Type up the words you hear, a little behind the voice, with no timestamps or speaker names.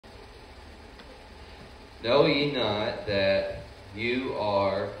Know ye not that you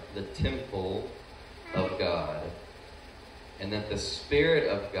are the temple of God, and that the Spirit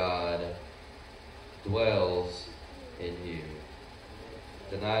of God dwells in you?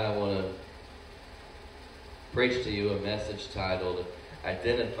 Tonight I want to preach to you a message titled,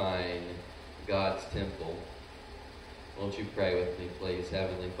 Identifying God's Temple. Won't you pray with me, please?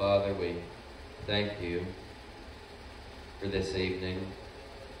 Heavenly Father, we thank you for this evening.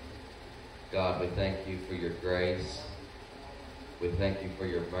 God, we thank you for your grace. We thank you for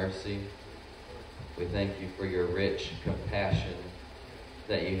your mercy. We thank you for your rich compassion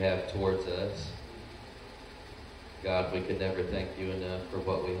that you have towards us. God, we could never thank you enough for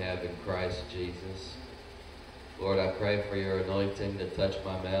what we have in Christ Jesus. Lord, I pray for your anointing to touch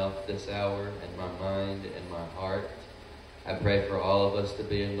my mouth this hour, and my mind and my heart. I pray for all of us to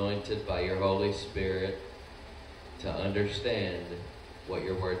be anointed by your Holy Spirit to understand what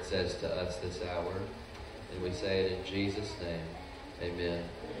your word says to us this hour. And we say it in Jesus' name. Amen.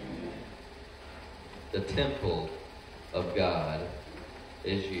 The temple of God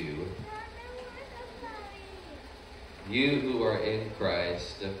is you. You who are in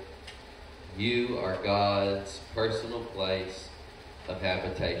Christ, you are God's personal place of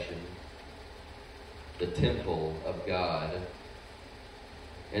habitation. The temple of God.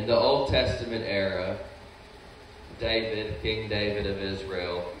 In the Old Testament era, David, King David of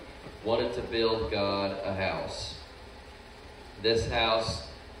Israel, wanted to build God a house. This house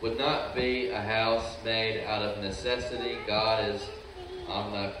would not be a house made out of necessity. God is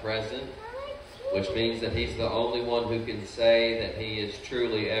omnipresent, which means that he's the only one who can say that he is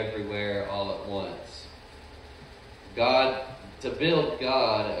truly everywhere all at once. To build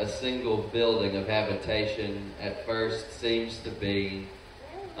God a single building of habitation at first seems to be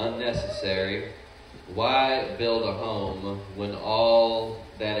unnecessary. Why build a home when all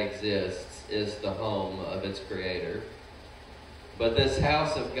that exists is the home of its creator? But this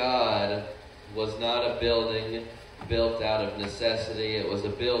house of God was not a building built out of necessity. It was a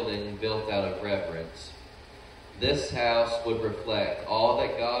building built out of reverence. This house would reflect all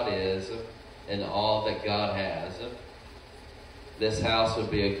that God is and all that God has. This house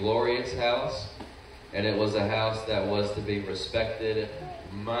would be a glorious house, and it was a house that was to be respected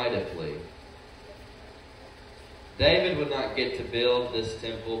mightily. David would not get to build this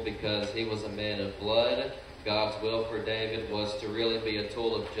temple because he was a man of blood. God's will for David was to really be a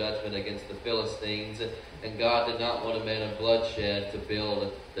tool of judgment against the Philistines, and God did not want a man of bloodshed to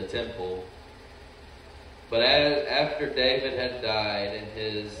build the temple. But after David had died, and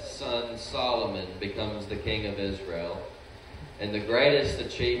his son Solomon becomes the king of Israel, and the greatest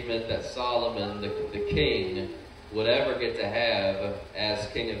achievement that Solomon, the king, would ever get to have as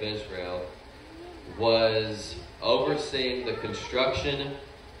king of Israel was overseeing the construction,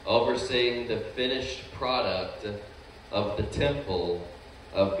 overseeing the finished product of the temple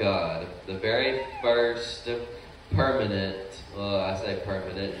of God. The very first the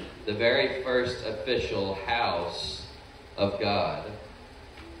very first official house of God.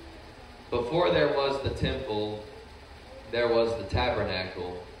 Before there was the temple, there was the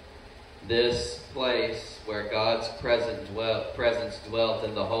tabernacle, this place where God's presence dwelt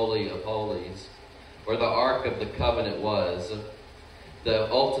in the Holy of Holies, where the Ark of the Covenant was, the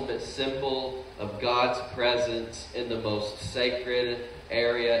ultimate symbol of God's presence in the most sacred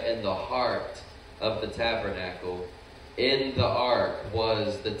area in the heart of the tabernacle. In the Ark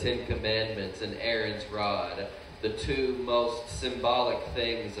was the Ten Commandments and Aaron's rod, the two most symbolic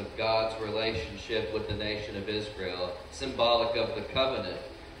things of God's relationship with the nation of Israel, symbolic of the covenant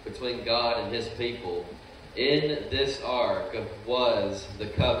between God and his people. In this ark was the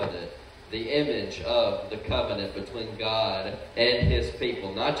covenant, the image of the covenant between God and his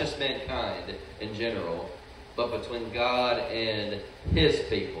people, not just mankind in general, but between God and his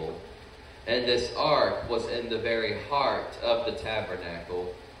people. And this ark was in the very heart of the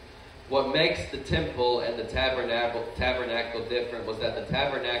tabernacle. What makes the temple and the tabernacle different was that the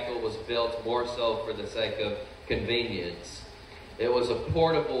tabernacle was built more so for the sake of convenience. It was a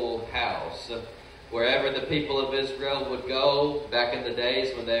portable house. Wherever the people of Israel would go back in the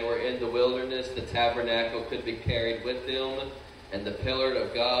days when they were in the wilderness, the tabernacle could be carried with them, and the pillar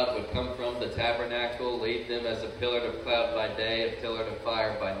of God would come from the tabernacle, lead them as a pillar of cloud by day, a pillar of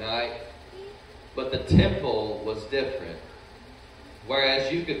fire by night. But the temple was different.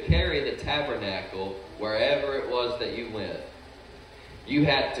 Whereas you could carry the tabernacle wherever it was that you went, you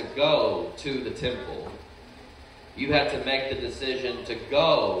had to go to the temple. You had to make the decision to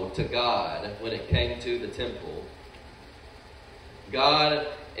go to God when it came to the temple. God,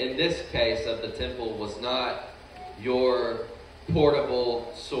 in this case of the temple, was not your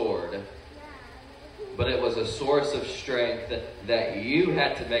portable sword, but it was a source of strength that you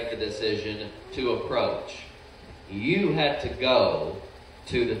had to make the decision to approach. You had to go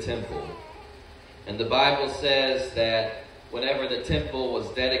to the temple. And the Bible says that whenever the temple was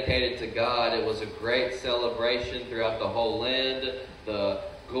dedicated to God, it was a great celebration throughout the whole land. The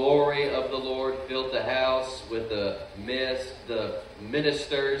glory of the Lord filled the house with the mist. The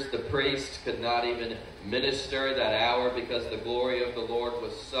ministers, the priests, could not even minister that hour because the glory of the Lord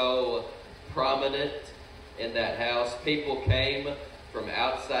was so prominent in that house. People came from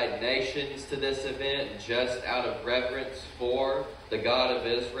outside nations to this event just out of reverence for the God of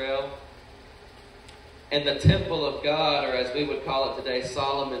Israel. And the temple of God, or as we would call it today,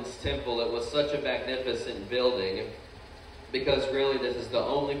 Solomon's temple, it was such a magnificent building because really this is the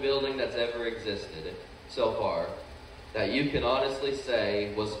only building that's ever existed so far that you can honestly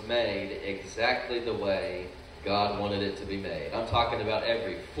say was made exactly the way God wanted it to be made. I'm talking about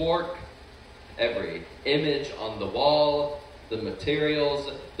every fork, every image on the wall, the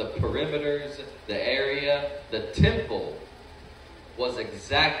materials, the perimeters, the area. The temple was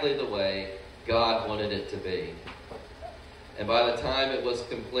exactly the way God wanted it to be. And by the time it was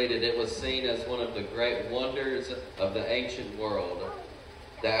completed, it was seen as one of the great wonders of the ancient world.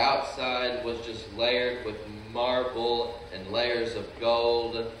 The outside was just layered with marble and layers of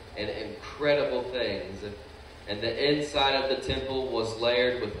gold and incredible things. And the inside of the temple was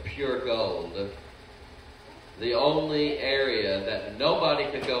layered with pure gold. The only area that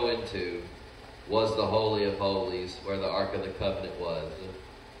nobody could go into was the Holy of Holies, where the Ark of the Covenant was.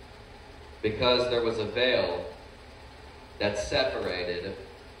 Because there was a veil that separated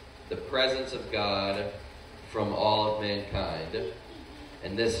the presence of God from all of mankind.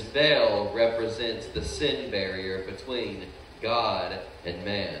 And this veil represents the sin barrier between God and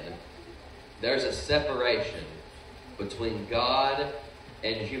man. There's a separation between God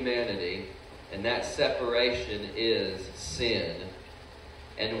and humanity, and that separation is sin.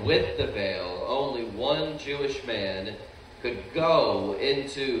 And with the veil, only one Jewish man could go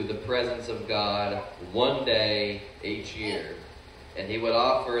into the presence of God one day each year. And he would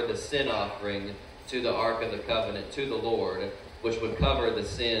offer the sin offering to the Ark of the Covenant, to the Lord, which would cover the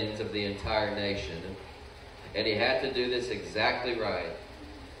sins of the entire nation. And he had to do this exactly right.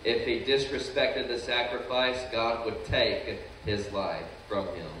 If he disrespected the sacrifice, God would take his life from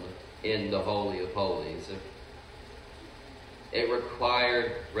him in the Holy of Holies. It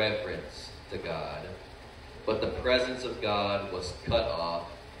required reverence to God. But the presence of God was cut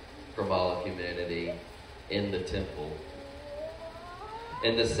off from all of humanity in the temple.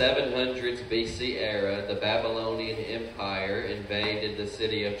 In the 700s BC era, the Babylonian Empire invaded the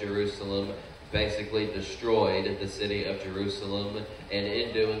city of Jerusalem, basically destroyed the city of Jerusalem, and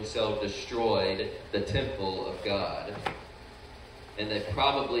in doing so destroyed the temple of God. And they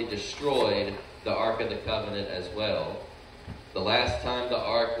probably destroyed the Ark of the Covenant as well. The last time the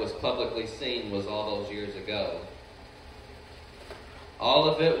Ark was publicly seen was all those years ago. All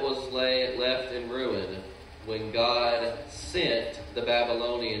of it was left in ruin when God sent the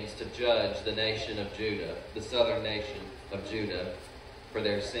Babylonians to judge the nation of Judah, the southern nation of Judah, for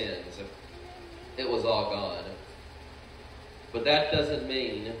their sins. It was all gone. But that doesn't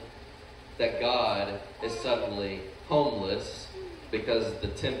mean that God is suddenly homeless because the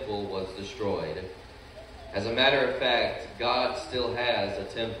temple was destroyed. As a matter of fact, God still has a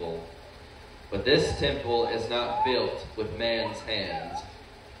temple. But this temple is not built with man's hands.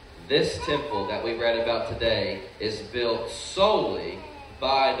 This temple that we read about today is built solely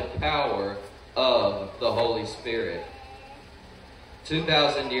by the power of the Holy Spirit.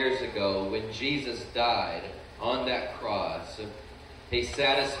 2,000 years ago, when Jesus died on that cross, he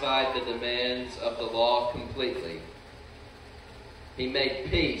satisfied the demands of the law completely. He made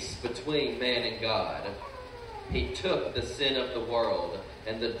peace between man and God. He took the sin of the world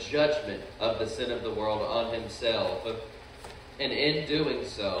and the judgment of the sin of the world on himself. And in doing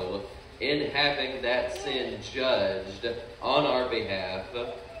so, in having that sin judged on our behalf,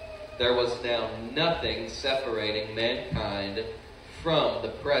 there was now nothing separating mankind from the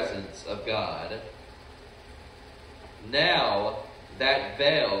presence of God. Now, that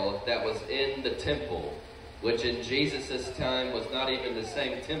veil that was in the temple, which in Jesus' time was not even the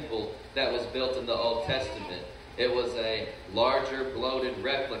same temple that was built in the Old Testament. It was a larger, bloated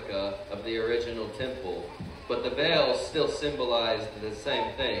replica of the original temple. But the veil still symbolized the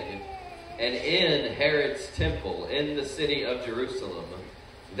same thing. And in Herod's temple, in the city of Jerusalem,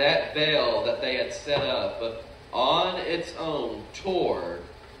 that veil that they had set up on its own tore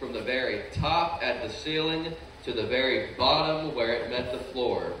from the very top at the ceiling to the very bottom where it met the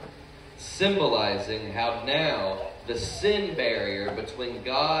floor, symbolizing how now the sin barrier between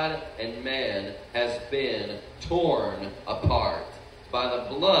God and man has been torn apart by the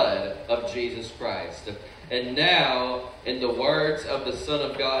blood of Jesus Christ. And now, in the words of the Son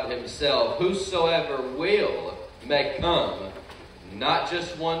of God himself, whosoever will may come, not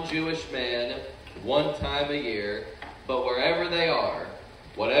just one Jewish man, one time a year, but wherever they are,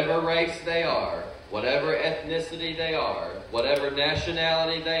 whatever race they are, whatever ethnicity they are, whatever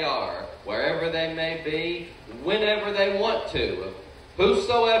nationality they are, wherever they may be, whenever they want to,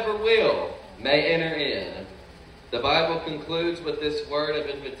 whosoever will may enter in. The Bible concludes with this word of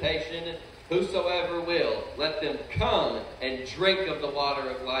invitation, whosoever will, let them come and drink of the water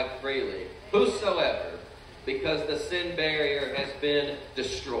of life freely. Whosoever, because the sin barrier has been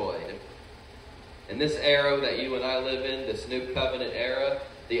destroyed. In this era that you and I live in, this new covenant era,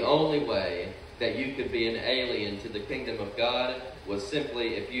 the only way that you could be an alien to the kingdom of God was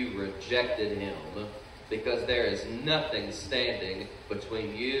simply if you rejected him. Because there is nothing standing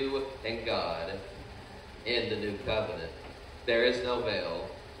between you and God in the new covenant. There is no veil.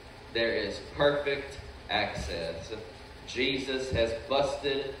 There is perfect access. Jesus has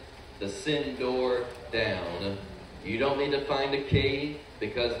busted the sin door down. You don't need to find a key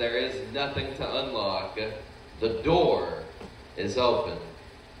because there is nothing to unlock. The door is open.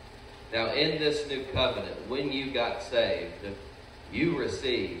 Now, in this new covenant, when you got saved, you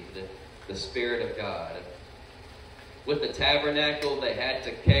received the Spirit of God. With the tabernacle, they had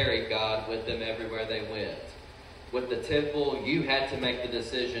to carry God with them everywhere they went. With the temple, you had to make the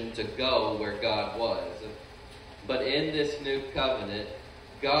decision to go where God was. But in this new covenant,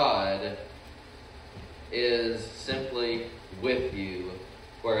 God is simply with you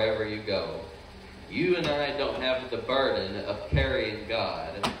wherever you go. You and I don't have the burden of carrying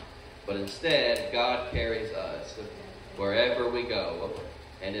God, but instead, God carries us wherever we go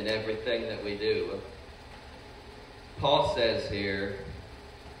and in everything that we do. Paul says here,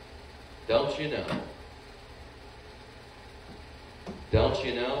 don't you know? Don't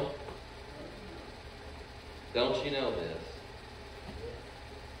you know? Don't you know this?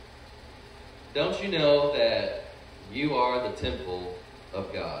 Don't you know that you are the temple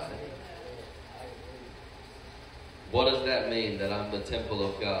of God? What does that mean, that I'm the temple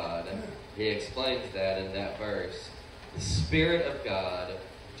of God? He explains that in that verse. The Spirit of God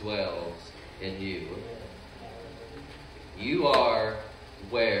dwells in you. You are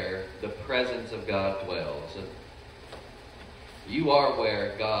where the presence of God dwells. You are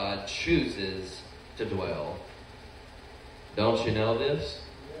where God chooses to dwell. Don't you know this?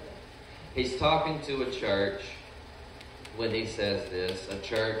 He's talking to a church when he says this, a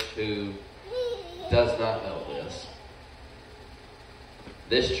church who does not know this.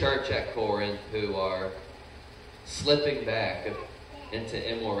 This church at Corinth who are slipping back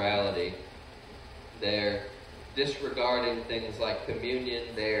into immorality. They're disregarding things like communion.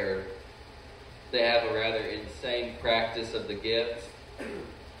 They have a rather insane practice of the gifts.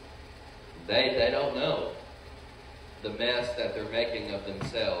 They don't know the mess that they're making of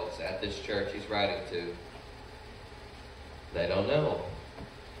themselves at this church he's writing to. They don't know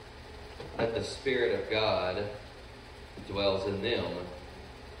that the Spirit of God dwells in them.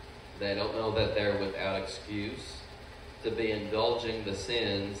 They don't know that they're without excuse to be indulging the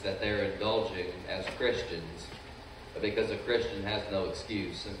sins that they're indulging as Christians, because a Christian has no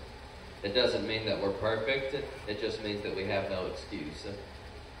excuse. It doesn't mean that we're perfect. It just means that we have no excuse.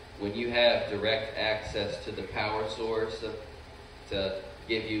 When you have direct access to the power source to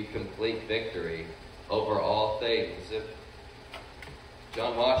give you complete victory over all things,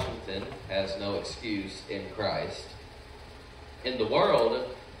 John Washington has no excuse in Christ. In the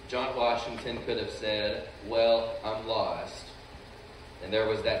world, John Washington could have said, well, I'm lost. And there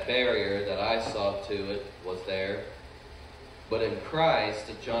was that barrier that I saw to it was there. But in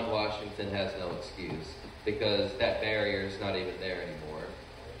Christ, John Washington has no excuse because that barrier is not even there anymore.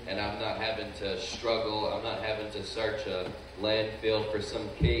 And I'm not having to struggle. I'm not having to search a landfill for some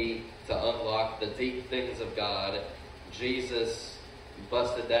key to unlock the deep things of God. Jesus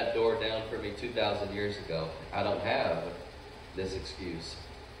busted that door down for me 2,000 years ago. I don't have this excuse.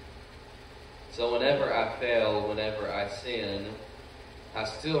 So whenever I fail, whenever I sin, I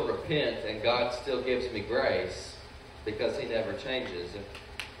still repent and God still gives me grace because he never changes.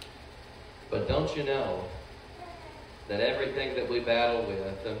 But don't you know that everything that we battle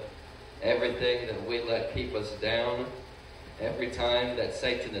with, everything that we let keep us down, every time that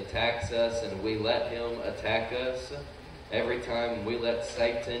Satan attacks us and we let him attack us, every time we let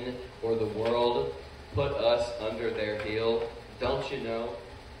Satan or the world put us under their heel, don't you know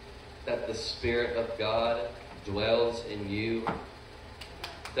that the Spirit of God dwells in you?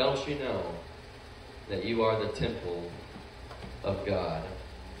 Don't you know that you are the temple of God.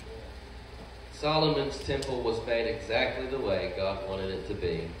 Solomon's temple was made exactly the way God wanted it to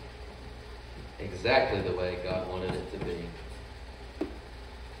be. Exactly the way God wanted it to be.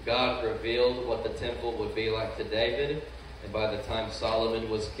 God revealed what the temple would be like to David, and by the time Solomon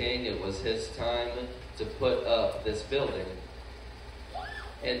was king, it was his time to put up this building.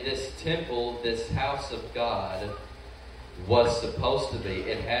 And this temple, this house of God, was supposed to be,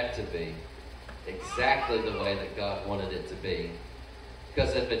 it had to be, exactly the way that God wanted it to be.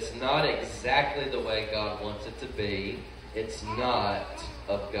 Because if it's not exactly the way God wants it to be, it's not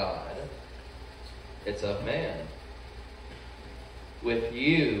of God. It's of man. With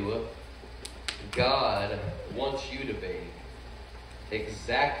you, God wants you to be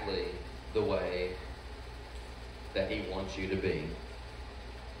exactly the way that He wants you to be.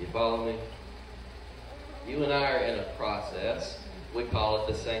 You follow me? You and I are in a process. We call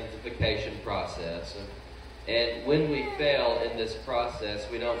it the sanctification process. And when we fail in this process,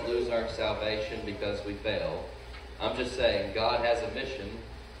 we don't lose our salvation because we fail. I'm just saying, God has a mission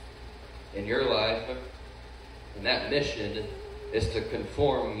in your life, and that mission is to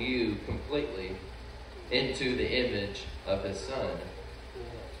conform you completely into the image of His Son.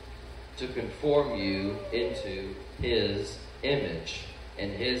 To conform you into His image.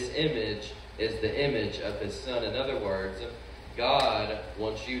 And His image is the image of His Son. In other words, God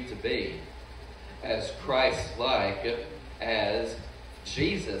wants you to be as Christ-like as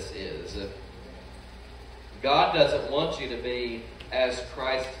Jesus is. God doesn't want you to be as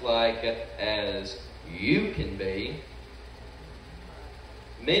Christ-like as you can be.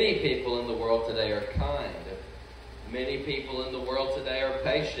 Many people in the world today are kind. Many people in the world today are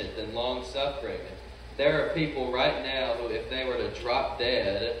patient and long-suffering. There are people right now who, if they were to drop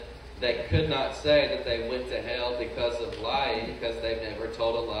dead, they could not say that they went to hell because of lying, because they've never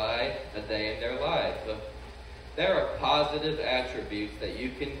told a lie a day in their life. There are positive attributes that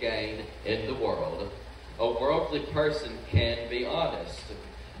you can gain in the world. A worldly person can be honest.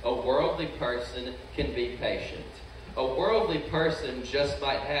 A worldly person can be patient. A worldly person just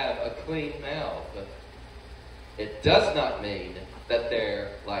might have a clean mouth. It does not mean that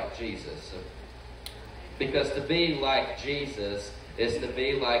they're like Jesus. Because to be like Jesus is to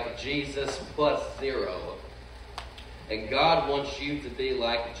be like Jesus plus 0. And God wants you to be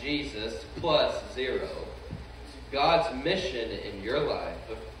like Jesus plus 0. God's mission in your life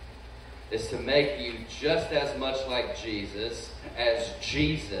is to make you just as much like Jesus as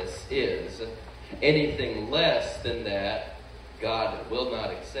Jesus is. Anything less than that, God will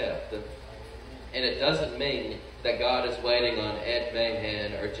not accept. And it doesn't mean that God is waiting on Ed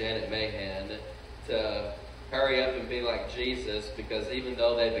Mahan or Janet Mahan to hurry up and be like Jesus, because even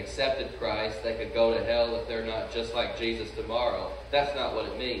though they've accepted Christ, they could go to hell if they're not just like Jesus tomorrow. That's not what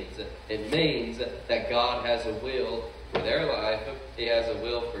it means. It means that God has a will for their life. He has a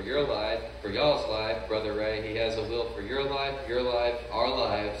will for your life, for y'all's life, Brother Ray. He has a will for your life, our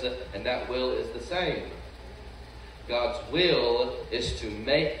lives, and that will is the same. God's will is to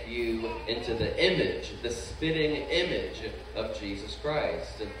make you into the image, the spitting image of Jesus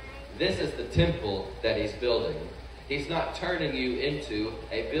Christ. This is the temple that He's building. He's not turning you into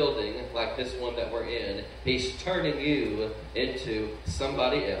a building like this one that we're in. He's turning you into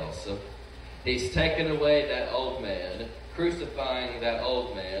somebody else. He's taken away that old man, crucifying that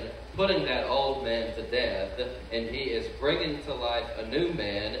old man, putting that old man to death, and He is bringing to life a new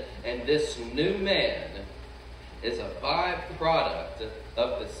man, and this new man is a byproduct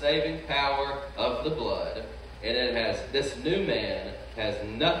of the saving power of the blood. And this new man has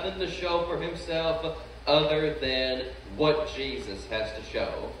nothing to show for himself other than what Jesus has to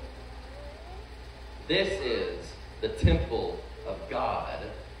show. This is the temple of God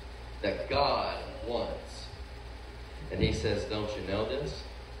that God wants. And He says, don't you know this?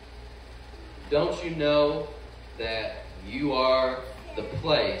 Don't you know that you are the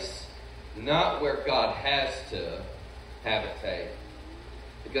place, not where God has to habitate?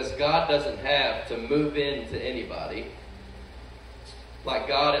 Because God doesn't have to move into anybody. Like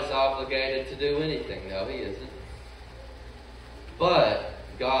God is obligated to do anything. No, He isn't. But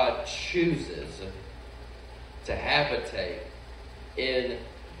God chooses to habitate in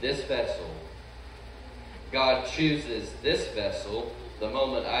this vessel. God chooses this vessel. The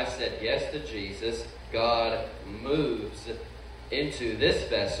moment I said yes to Jesus, God moves into this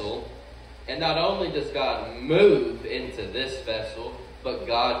vessel. And not only does God move into this vessel, but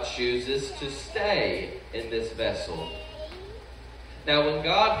God chooses to stay in this vessel. Now, when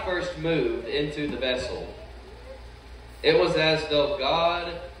God first moved into the vessel, It was as though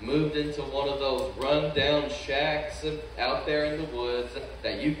God moved into one of those run-down shacks out there in the woods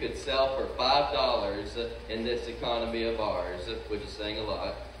that you could sell for $5 in this economy of ours, which is saying a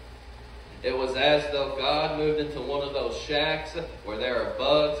lot. It was as though God moved into one of those shacks where there are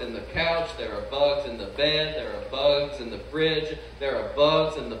bugs in the couch, there are bugs in the bed, there are bugs in the fridge, there are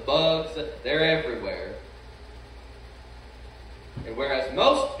bugs in the bugs, they're everywhere. And whereas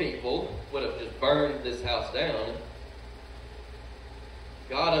most people would have just burned this house down,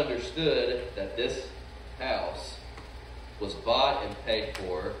 God understood that this house was bought and paid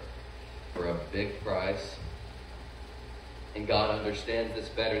for a big price. And God understands this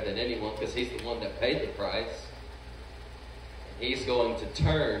better than anyone because He's the one that paid the price. And He's going to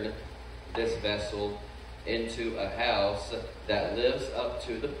turn this vessel into a house that lives up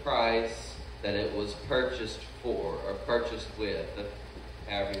to the price that it was purchased for, or purchased with,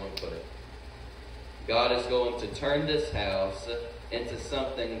 however you want to put it. God is going to turn this house into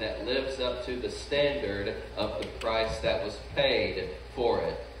something that lives up to the standard of the price that was paid for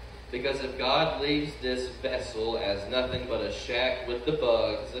it. Because if God leaves this vessel as nothing but a shack with the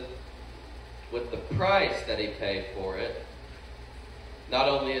bugs, with the price that He paid for it, not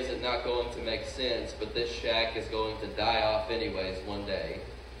only is it not going to make sense, but this shack is going to die off anyways one day.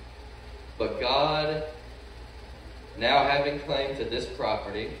 But God, now having claim to this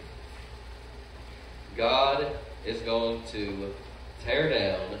property, God is going to tear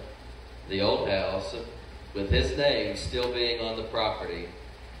down the old house with His name still being on the property.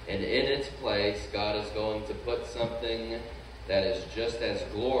 And in its place, God is going to put something that is just as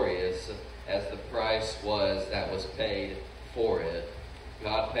glorious as the price was that was paid for it.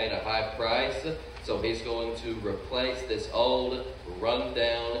 God paid a high price, so He's going to replace this old,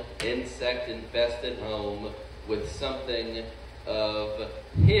 run-down, insect-infested home with something of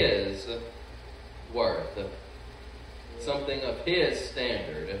His worth, something of His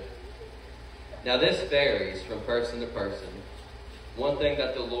standard. Now this varies from person to person. One thing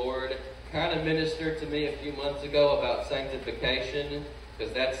that the Lord kind of ministered to me a few months ago about sanctification,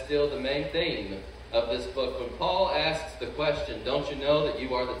 because that's still the main theme of this book. When Paul asks the question, don't you know that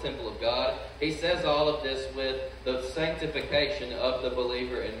you are the temple of God? He says all of this with the sanctification of the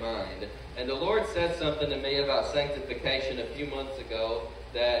believer in mind. And the Lord said something to me about sanctification a few months ago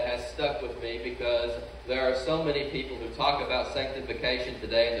that has stuck with me, because there are so many people who talk about sanctification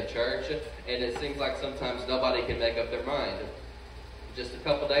today in the church, and it seems like sometimes nobody can make up their mind. Just a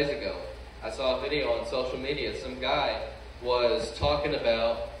couple days ago, I saw a video on social media. Some guy was talking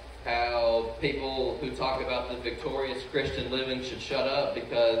about how people who talk about the victorious Christian living should shut up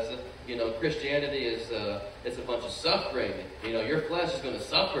because, Christianity is it's a bunch of suffering. Your flesh is going to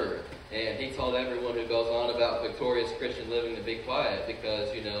suffer. And he told everyone who goes on about victorious Christian living to be quiet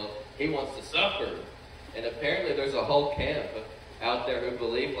because, he wants to suffer. And apparently there's a whole camp out there who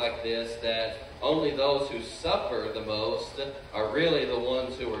believe like this, that only those who suffer the most are really the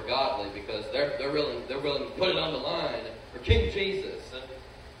ones who are godly, because they're willing to put it on the line for King Jesus.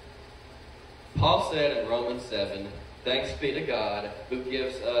 Paul said in Romans 7, thanks be to God who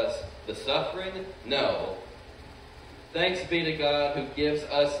gives us the suffering? No. Thanks be to God who gives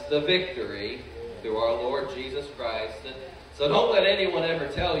us the victory through our Lord Jesus Christ. So don't let anyone ever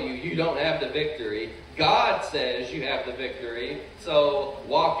tell you you don't have the victory. God says you have the victory, so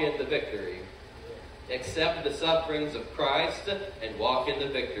walk in the victory. Accept the sufferings of Christ and walk in the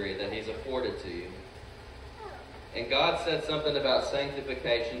victory that He's afforded to you. And God said something about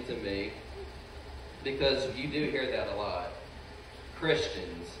sanctification to me, because you do hear that a lot.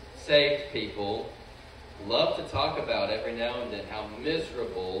 Christians, saved people, love to talk about every now and then how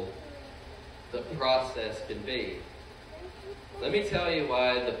miserable the process can be. Let me tell you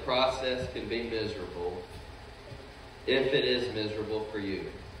why the process can be miserable, if it is miserable for you.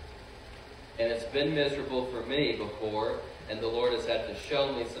 And it's been miserable for me before, and the Lord has had to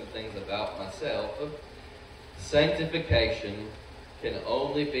show me some things about myself. Sanctification can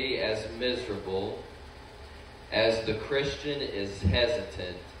only be as miserable as the Christian is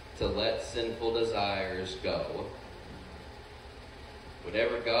hesitant to let sinful desires go.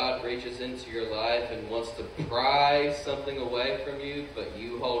 Whenever God reaches into your life and wants to pry something away from you, but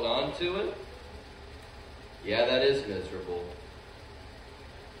you hold on to it, yeah, that is miserable.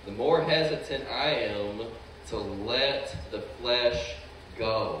 The more hesitant I am to let the flesh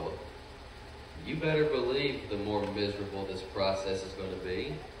go, you better believe the more miserable this process is going to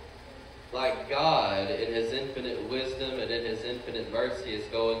be. Like God, in His infinite wisdom and in His infinite mercy, is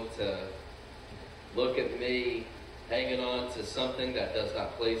going to look at me hanging on to something that does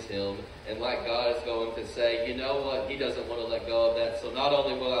not please him. And like God is going to say, you know what? He doesn't want to let go of that. So not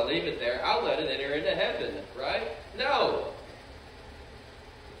only will I leave it there, I'll let it enter into heaven, right? No.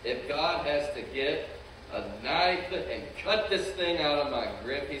 If God has to get a knife and cut this thing out of my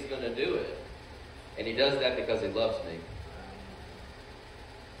grip, he's going to do it. And he does that because he loves me.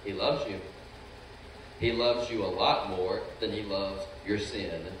 He loves you. He loves you a lot more than he loves your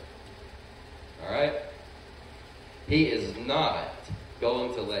sin. All right? He is not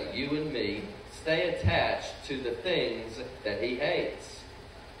going to let you and me stay attached to the things that he hates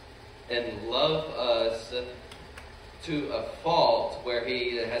and love us to a fault where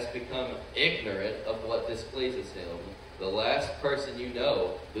he has become ignorant of what displeases him. The last person you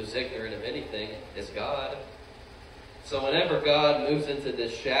know who's ignorant of anything is God. So whenever God moves into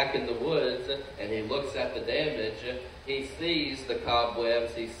this shack in the woods and he looks at the damage, he sees the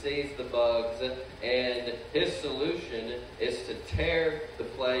cobwebs, he sees the bugs, and his solution is to tear the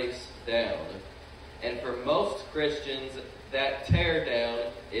place down. And for most Christians, that tear down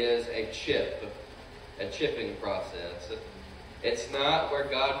is a chipping process. It's not where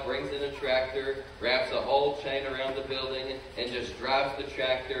God brings in a tractor, wraps a whole chain around the building, and just drives the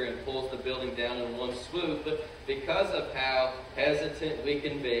tractor and pulls the building down in one swoop, because of how hesitant we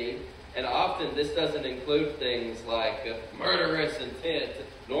can be. And often this doesn't include things like murderous intent.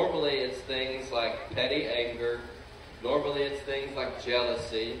 Normally it's things like petty anger. Normally it's things like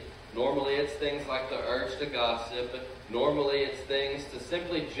jealousy. Normally it's things like the urge to gossip. Normally it's things to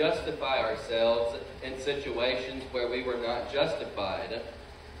simply justify ourselves in situations where we were not justified.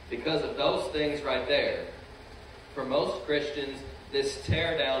 Because of those things right there, for most Christians, this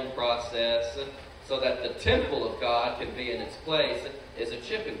tear down process so that the temple of God can be in its place is a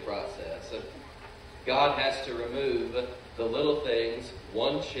chipping process. God has to remove the little things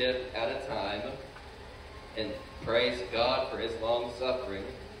one chip at a time, and praise God for his long suffering.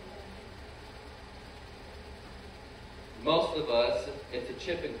 Most of us, it's a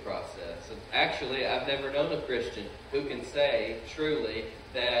chipping process. Actually, I've never known a Christian who can say truly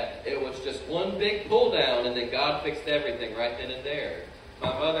that it was just one big pull down and then God fixed everything right then and there.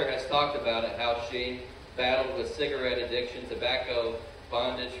 My mother has talked about it, how she battled with cigarette addiction, tobacco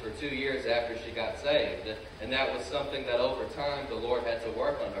bondage for 2 years after she got saved. And that was something that over time the Lord had to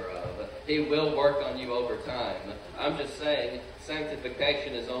work on her of. He will work on you over time. I'm just saying,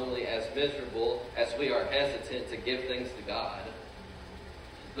 sanctification is only as miserable as we are hesitant to give things to God.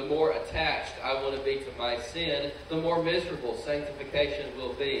 The more attached I want to be to my sin, the more miserable sanctification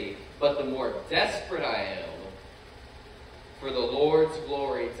will be. But the more desperate I am for the Lord's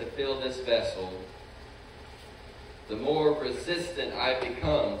glory to fill this vessel, the more resistant I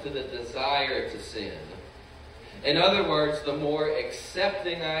become to the desire to sin. In other words, the more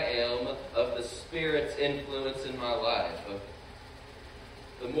accepting I am of the Spirit's influence in my life,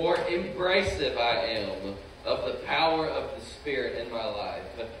 the more embracive I am of the power of the Spirit in my life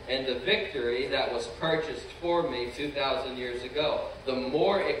and the victory that was purchased for me 2,000 years ago. The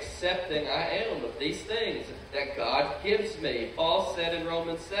more accepting I am of these things that God gives me. Paul said in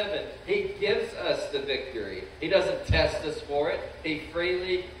Romans 7, he gives us the victory. He doesn't test us for it. He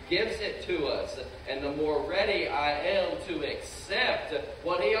freely gives it to us. And the more ready I am to accept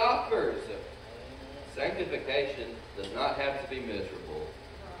what he offers. Sanctification does not have to be miserable.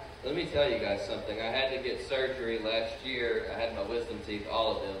 Let me tell you guys something. I had to get surgery last year. I had my wisdom teeth,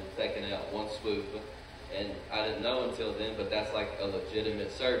 all of them, taken out one swoop. And I didn't know until then, but that's like a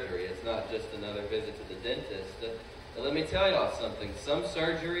legitimate surgery. It's not just another visit to the dentist. And let me tell y'all something. Some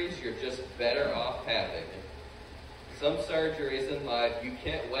surgeries you're just better off having. Some surgeries in life you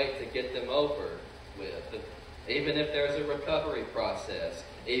can't wait to get them over with. Even if there's a recovery process.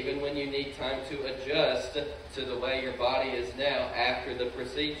 Even when you need time to adjust to the way your body is now after the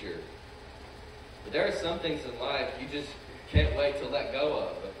procedure. But there are some things in life you just can't wait to let go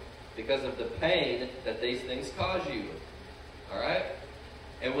of because of the pain that these things cause you. Alright?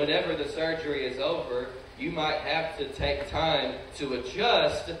 And whenever the surgery is over, you might have to take time to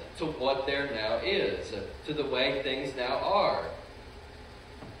adjust to what there now is, to the way things now are.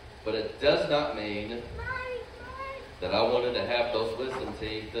 But it does not mean that I wanted to have those wisdom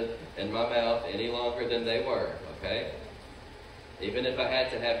teeth in my mouth any longer than they were, okay? Even if I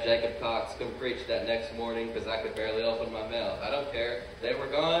had to have Jacob Cox come preach that next morning because I could barely open my mouth. I don't care. They were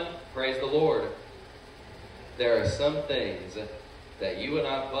gone. Praise the Lord. There are some things that you and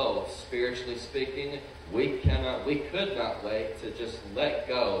I both, spiritually speaking, we could not wait to just let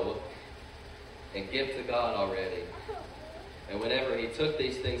go and give to God already. And whenever he took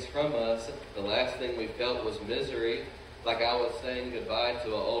these things from us, the last thing we felt was misery. Like I was saying goodbye to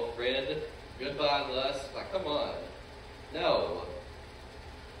an old friend. Goodbye, lust. Like, come on. No.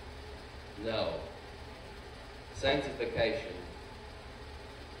 No. Sanctification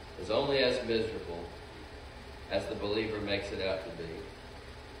is only as miserable as the believer makes it out to be.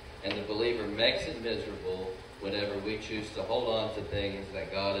 And the believer makes it miserable whenever we choose to hold on to things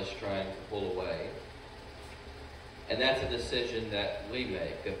that God is trying to pull away. And that's a decision that we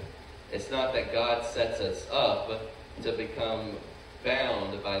make. It's not that God sets us up to become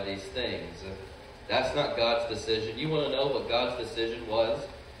bound by these things. That's not God's decision. You want to know what God's decision was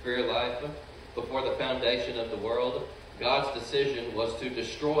for your life? Before the foundation of the world, God's decision was to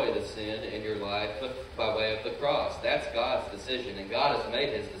destroy the sin in your life by way of the cross. That's God's decision, and God has made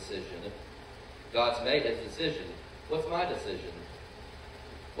his decision. God's made his decision. What's my decision?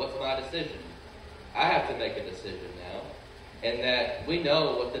 What's my decision? I have to make a decision now. And that we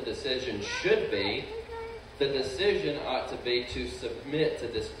know what the decision should be. The decision ought to be to submit to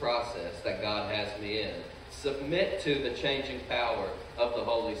this process that God has me in. Submit to the changing power of the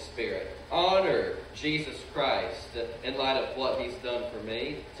Holy Spirit. Honor Jesus Christ in light of what he's done for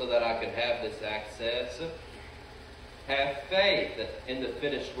me so that I can have this access. Have faith in the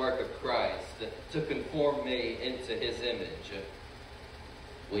finished work of Christ to conform me into his image.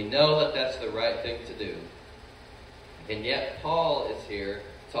 We know that that's the right thing to do. And yet Paul is here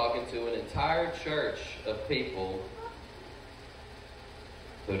talking to an entire church of people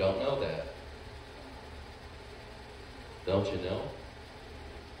who don't know that. Don't you know?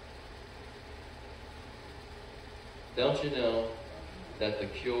 Don't you know that the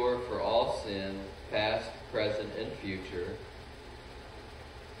cure for all sin, past, present, and future,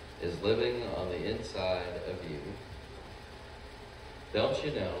 is living on the inside of you? Don't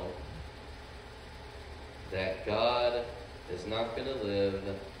you know that God is not going to live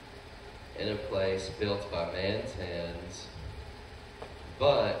in a place built by man's hands,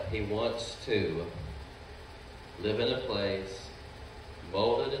 but he wants to live in a place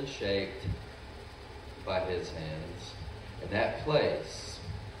molded and shaped by his hands. And that place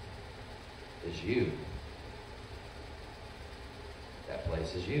is you. That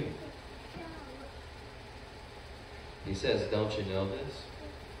place is you. He says, don't you know this?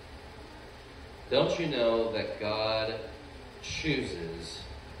 Don't you know that God chooses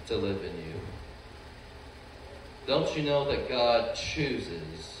to live in you? Don't you know that God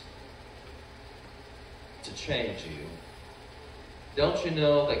chooses to change you? Don't you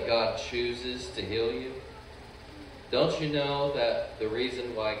know that God chooses to heal you? Don't you know that the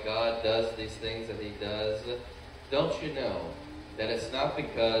reason why God does these things that he does, don't you know that it's not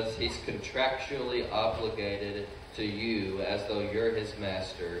because he's contractually obligated to you as though you're his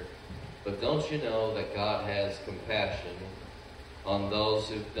master, but don't you know that God has compassion on those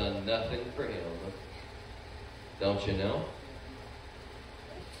who've done nothing for him? Don't you know?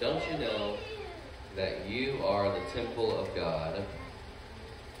 Don't you know that you are the temple of God,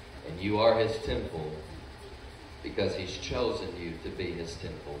 and you are his temple because he's chosen you to be his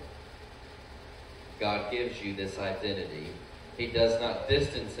temple? God gives you this identity. He does not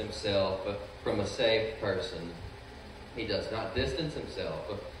distance himself from a saved person. He does not distance himself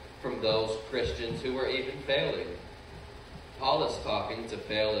from those Christians who are even failing. Paul is talking to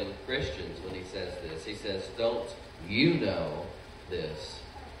failing Christians when he says this. He says, don't you know this,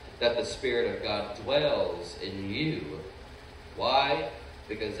 that the Spirit of God dwells in you? Why?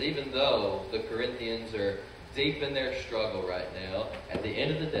 Because even though the Corinthians are deep in their struggle right now, at the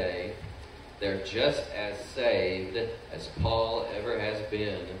end of the day, they're just as saved as Paul ever has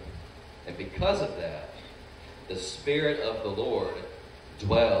been. And because of that, the Spirit of the Lord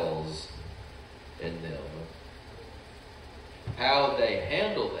dwells in them. How they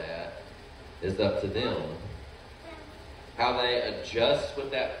handle that is up to them. How they adjust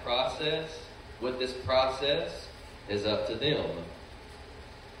with that process, with this process, is up to them.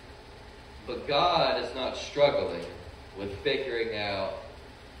 But God is not struggling with figuring out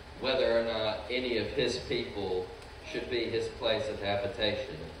whether or not any of his people should be his place of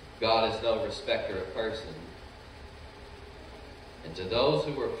habitation. God is no respecter of person. And to those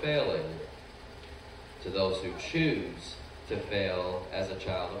who are failing, to those who choose to fail as a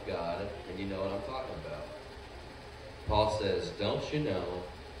child of God, and you know what I'm talking about, Paul says, don't you know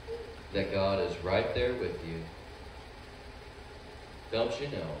that God is right there with you? Don't you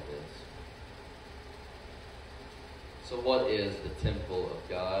know this? So what is the temple of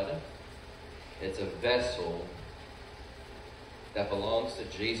God? It's a vessel that belongs to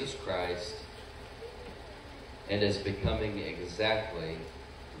Jesus Christ and is becoming exactly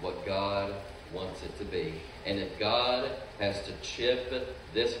what God wants it to be. And if God has to chip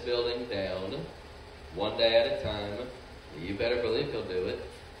this building down one day at a time, you better believe he'll do it.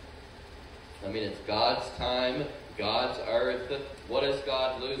 I mean, it's God's time, God's earth. What is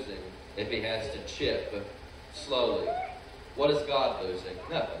God losing if he has to chip slowly? What is God losing?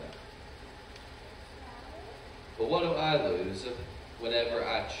 Nothing. But what do I lose whenever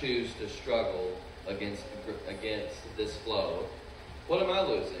I choose to struggle against this flow? What am I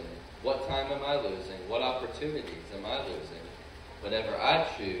losing? What time am I losing? What opportunities am I losing whenever I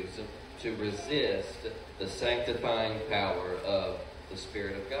choose to resist the sanctifying power of the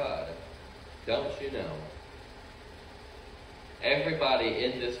Spirit of God? Don't you know? Everybody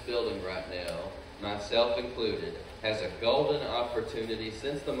in this building right now, myself included, has a golden opportunity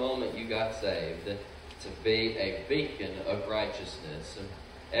since the moment you got saved to be a beacon of righteousness.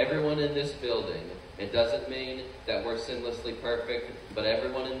 Everyone in this building, it doesn't mean that we're sinlessly perfect, but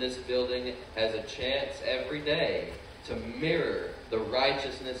everyone in this building has a chance every day to mirror the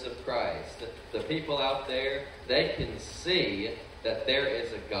righteousness of Christ. The people out there, they can see that there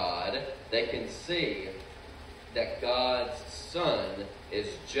is a God. They can see that God's Son is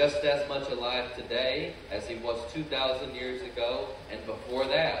just as much alive today as he was 2,000 years ago and before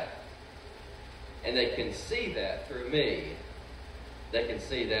that. And they can see that through me. They can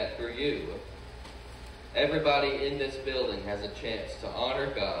see that through you. Everybody in this building has a chance to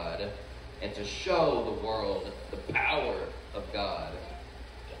honor God and to show the world the power of God.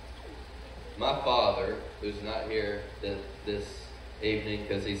 My father, who's not here this evening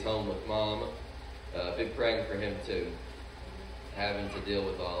because he's home with Mom, be praying for him too, having to deal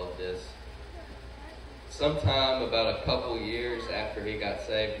with all of this. Sometime about a couple years after he got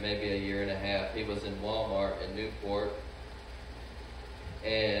saved, maybe a year and a half, he was in Walmart in Newport,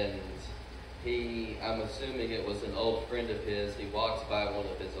 and I'm assuming it was an old friend of his. He walks by one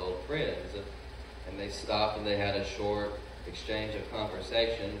of his old friends, and they stopped and they had a short exchange of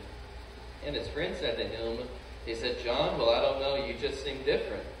conversation, and his friend said to him, he said, "John, well, I don't know, you just seem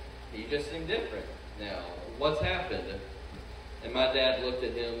different. You just seem different now. What's happened?" And my dad looked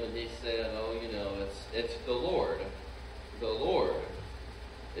at him and he said, "Oh, you know, it's the Lord. The Lord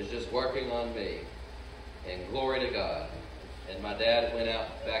is just working on me. And glory to God." And my dad went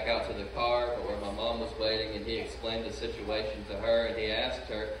back out to the car where my mom was waiting, and he explained the situation to her, and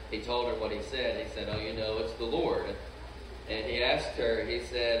he told her what he said. He said, "Oh, you know, it's the Lord." And he asked her, he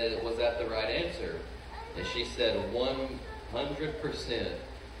said, "Was that the right answer?" And she said, 100%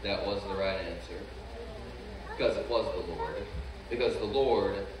 that was the right answer. Because it was the Lord. Because the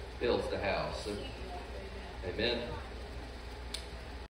Lord builds the house. Amen.